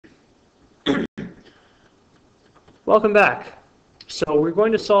Welcome back. So we're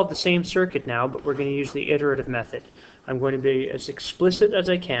going to solve the same circuit now, but we're going to use the iterative method. I'm going to be as explicit as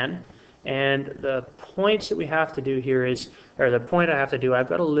I can, and the points that we have to do here is, or the point I have to do, I've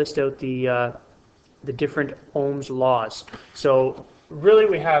got to list out the different Ohm's laws. So really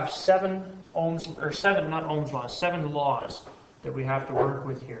we have seven laws that we have to work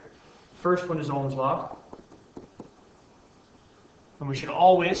with here. First one is Ohm's law. And we should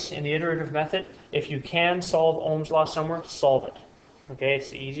always, in the iterative method, if you can solve Ohm's law somewhere, solve it. Okay,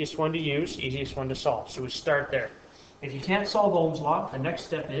 it's the easiest one to use, easiest one to solve. So we start there. If you can't solve Ohm's law, the next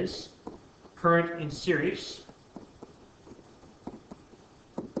step is current in series,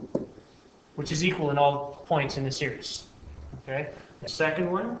 which is equal in all points in the series. Okay. The second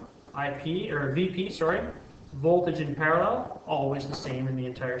one, VP, voltage in parallel, always the same in the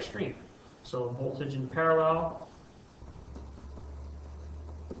entire stream. So voltage in parallel.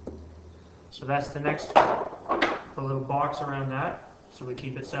 So that's the next one. A little box around that, so we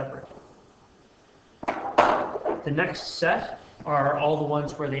keep it separate. The next set are all the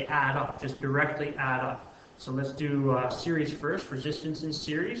ones where they add up, just directly add up. So let's do series first, resistance in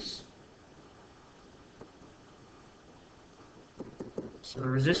series. So the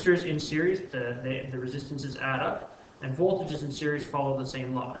resistors in series, the resistances add up, and voltages in series follow the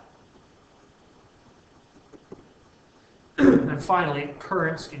same law. And finally,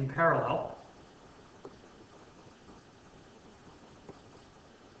 currents in parallel.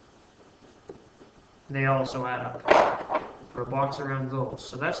 They also add up. Put a box around those.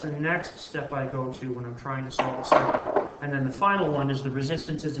 So that's the next step I go to when I'm trying to solve a circuit. And then the final one is the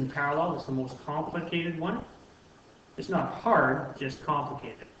resistances in parallel. It's the most complicated one. It's not hard, just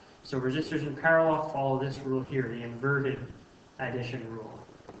complicated. So resistors in parallel follow this rule here, the inverted addition rule.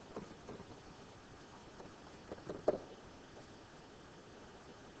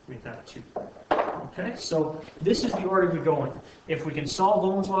 Make that a 2. Okay, so this is the order we go in. If we can solve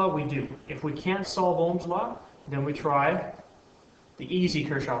Ohm's law, we do. If we can't solve Ohm's law, then we try the easy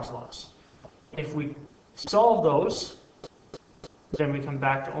Kirchhoff's laws. If we solve those, then we come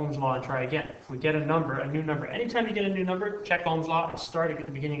back to Ohm's law and try again. If we get a new number, anytime you get a new number, check Ohm's law and start at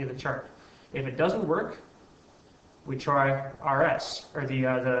the beginning of the chart. If it doesn't work, we try RS, or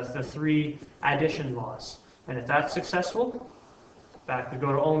the 3 addition laws. And if that's successful, back we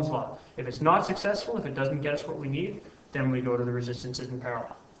go to Ohm's law. If it's not successful, if it doesn't get us what we need, then we go to the resistances in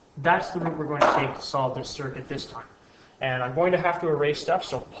parallel. That's the route we're going to take to solve this circuit this time. And I'm going to have to erase stuff,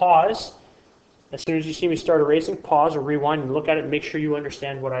 so pause. As soon as you see me start erasing, pause or rewind and look at it and make sure you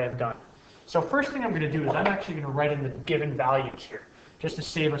understand what I have done. So first thing I'm going to do is I'm actually going to write in the given values here, just to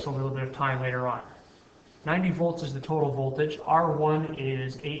save us a little bit of time later on. 90 volts is the total voltage. R1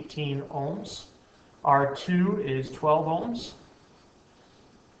 is 18 ohms. R2 is 12 ohms.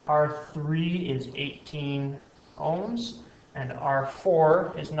 R3 is 18 ohms, and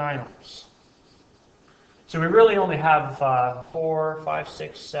R4 is 9 ohms. So we really only have 4, 5,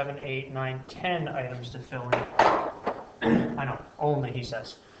 6, 7, 8, 9, 10 items to fill in. I know, only, he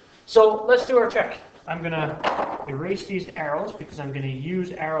says. So let's do our check. I'm going to erase these arrows because I'm going to use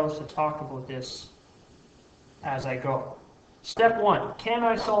arrows to talk about this as I go. Step 1, can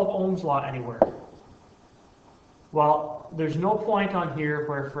I solve Ohm's law anywhere? Well, there's no point on here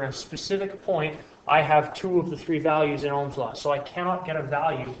where for a specific point I have 2 of the 3 values in Ohm's law, so I cannot get a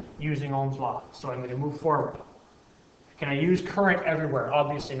value using Ohm's law. So I'm going to move forward. Can I use current everywhere?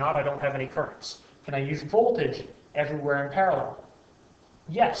 Obviously not, I don't have any currents. Can I use voltage everywhere in parallel?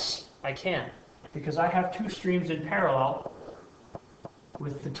 Yes, I can, because I have 2 streams in parallel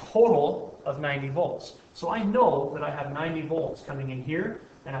with the total of 90 volts. So I know that I have 90 volts coming in here,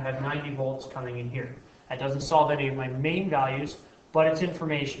 and I have 90 volts coming in here. That doesn't solve any of my main values, but it's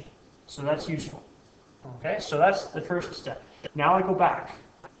information. So that's useful. Okay, so that's the first step. Now I go back.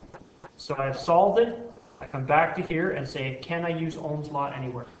 So I've solved it. I come back to here and say, can I use Ohm's law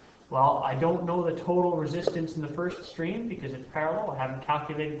anywhere? Well, I don't know the total resistance in the first stream because it's parallel. I haven't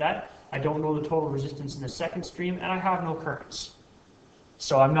calculated that. I don't know the total resistance in the second stream, and I have no currents.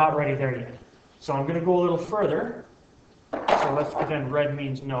 So I'm not ready there yet. So I'm going to go a little further. So let's pretend red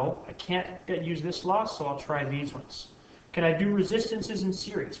means no. I can't use this law, so I'll try these ones. Can I do resistances in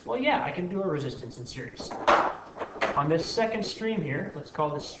series? Well, yeah, I can do a resistance in series. On this second stream here, let's call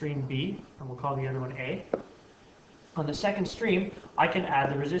this stream B, and we'll call the other one A. On the second stream, I can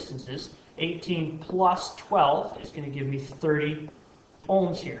add the resistances. 18 plus 12 is going to give me 30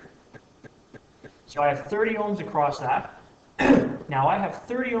 ohms here. So I have 30 ohms across that. Now I have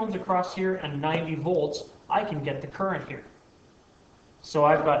 30 ohms across here and 90 volts. I can get the current here. So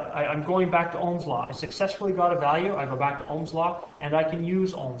I'm going back to Ohm's law. I successfully got a value. I go back to Ohm's law, and I can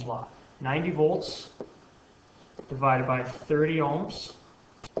use Ohm's law. 90 volts divided by 30 ohms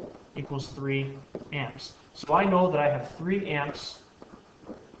equals 3 amps. So I know that I have 3 amps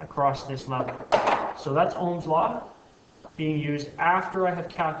across this level. So that's Ohm's law being used after I have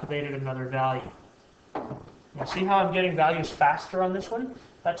calculated another value. Now see how I'm getting values faster on this one?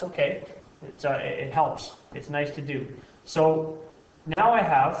 That's okay. It helps. It's nice to do. So now I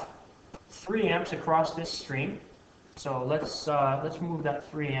have 3 amps across this stream. So let's move that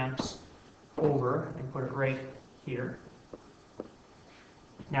 3 amps over and put it right here.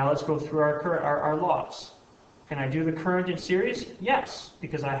 Now let's go through our laws. Can I do the current in series? Yes,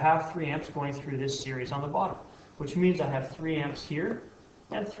 because I have 3 amps going through this series on the bottom, which means I have 3 amps here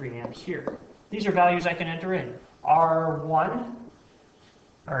and 3 amps here. These are values I can enter in. R1,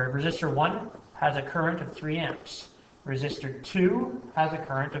 or resistor 1, has a current of 3 amps. Resistor 2 has a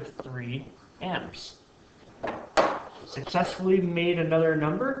current of 3 amps. Successfully made another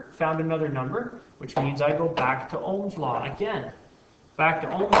number, found another number, which means I go back to Ohm's law again. Back to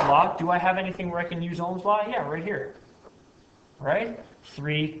Ohm's law. Do I have anything where I can use Ohm's law? Yeah, right here. Right?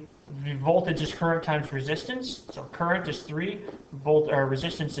 3 voltage is current times resistance. So current is 3,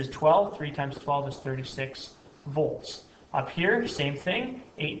 resistance is 12. 3 times 12 is 36 volts. Up here, same thing.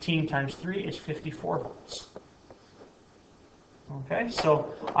 18 times 3 is 54 volts. Okay,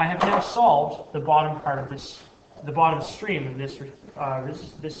 so I have now solved the bottom part of this, the bottom stream of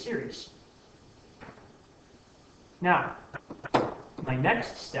this series. Now, my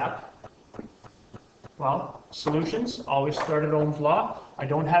next step, well, solutions, always start at Ohm's law. I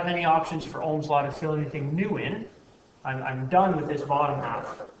don't have any options for Ohm's law to fill anything new in. I'm done with this bottom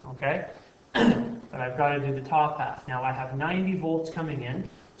half, okay? But I've got to do the top half. Now I have 90 volts coming in,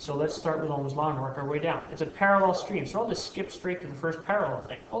 so let's start with Ohm's law and work our way down. It's a parallel stream, so I'll just skip straight to the first parallel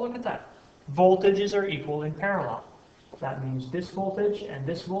thing. Oh, look at that. Voltages are equal in parallel. That means this voltage and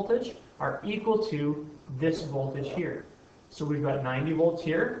this voltage are equal to this voltage here. So we've got 90 volts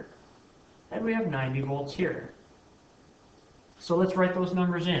here, and we have 90 volts here. So let's write those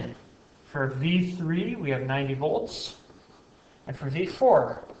numbers in. For V3, we have 90 volts, and for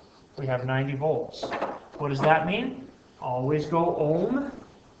V4, we have 90 volts. What does that mean? Always go ohm,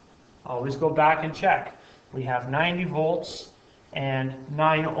 always go back and check. We have 90 volts and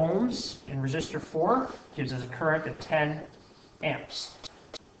 9 ohms in resistor 4 gives us a current of 10 amps.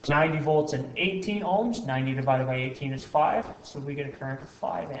 90 volts and 18 ohms, 90 divided by 18 is 5, so we get a current of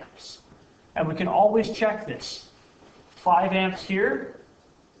 5 amps. And we can always check this. 5 amps here,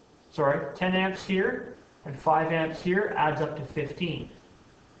 10 amps here, and 5 amps here adds up to 15.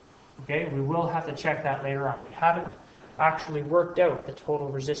 Okay, we will have to check that later on. We haven't actually worked out the total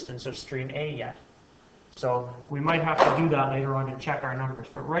resistance of stream A yet. So we might have to do that later on and check our numbers.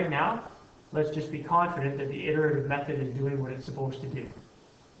 But right now, let's just be confident that the iterative method is doing what it's supposed to do.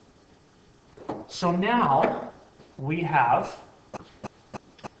 So now we have,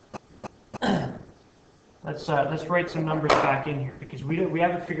 let's write some numbers back in here because we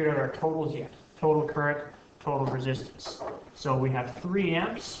haven't figured out our totals yet. Total current, total resistance. So we have 3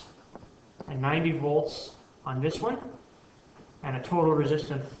 amps and 90 volts on this one and a total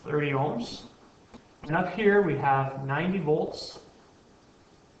resistance of 30 ohms. And up here we have 90 volts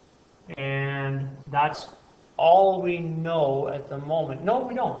and that's all we know at the moment. No,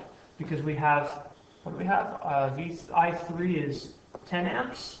 we don't. Because we have, what do we have? I3 is 10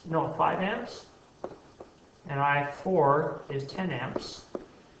 amps, no, 5 amps, and I4 is 10 amps.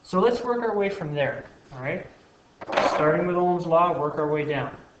 So let's work our way from there, all right? Starting with Ohm's law, work our way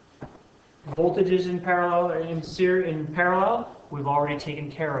down. Voltages in parallel, we've already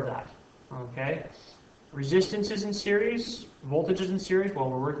taken care of that, okay? Resistances in series, voltages in series,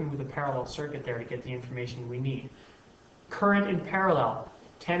 well, we're working with a parallel circuit there to get the information we need. Current in parallel.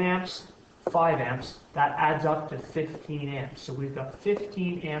 10 amps, 5 amps, that adds up to 15 amps. So we've got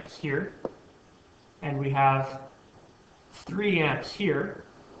 15 amps here, and we have 3 amps here.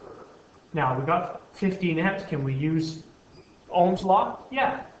 Now, we've got 15 amps. Can we use Ohm's law?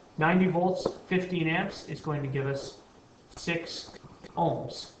 Yeah. 90 volts, 15 amps is going to give us 6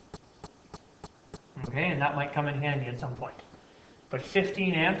 ohms. Okay, and that might come in handy at some point. But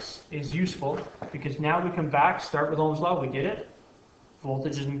 15 amps is useful because now we come back, start with Ohm's law, we did it.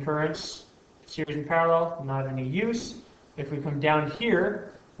 Voltages and currents, series and parallel, not any use. If we come down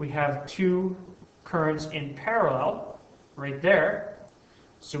here, we have 2 currents in parallel right there.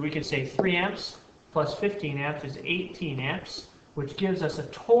 So we could say 3 amps plus 15 amps is 18 amps, which gives us a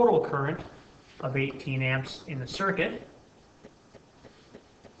total current of 18 amps in the circuit.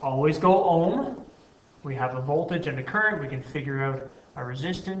 Always go ohm. We have a voltage and a current. We can figure out a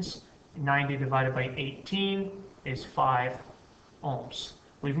resistance. 90 divided by 18 is 5 ohms.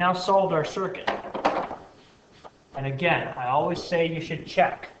 We've now solved our circuit. And again, I always say you should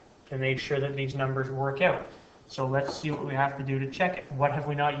check to make sure that these numbers work out. So let's see what we have to do to check it. What have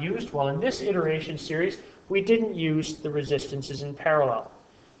we not used? Well, in this iteration series, we didn't use the resistances in parallel.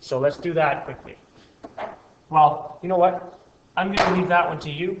 So let's do that quickly. Well, you know what? I'm going to leave that one to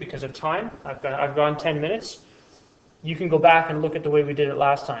you because of time. I've gone 10 minutes. You can go back and look at the way we did it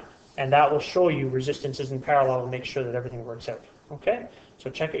last time. And that will show you resistances in parallel and make sure that everything works out. Okay? So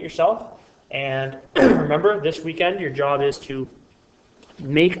check it yourself. And remember, this weekend, your job is to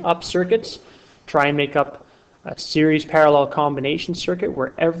make up circuits. Try and make up a series parallel combination circuit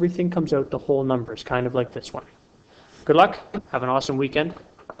where everything comes out the whole numbers, kind of like this one. Good luck. Have an awesome weekend.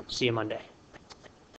 See you Monday.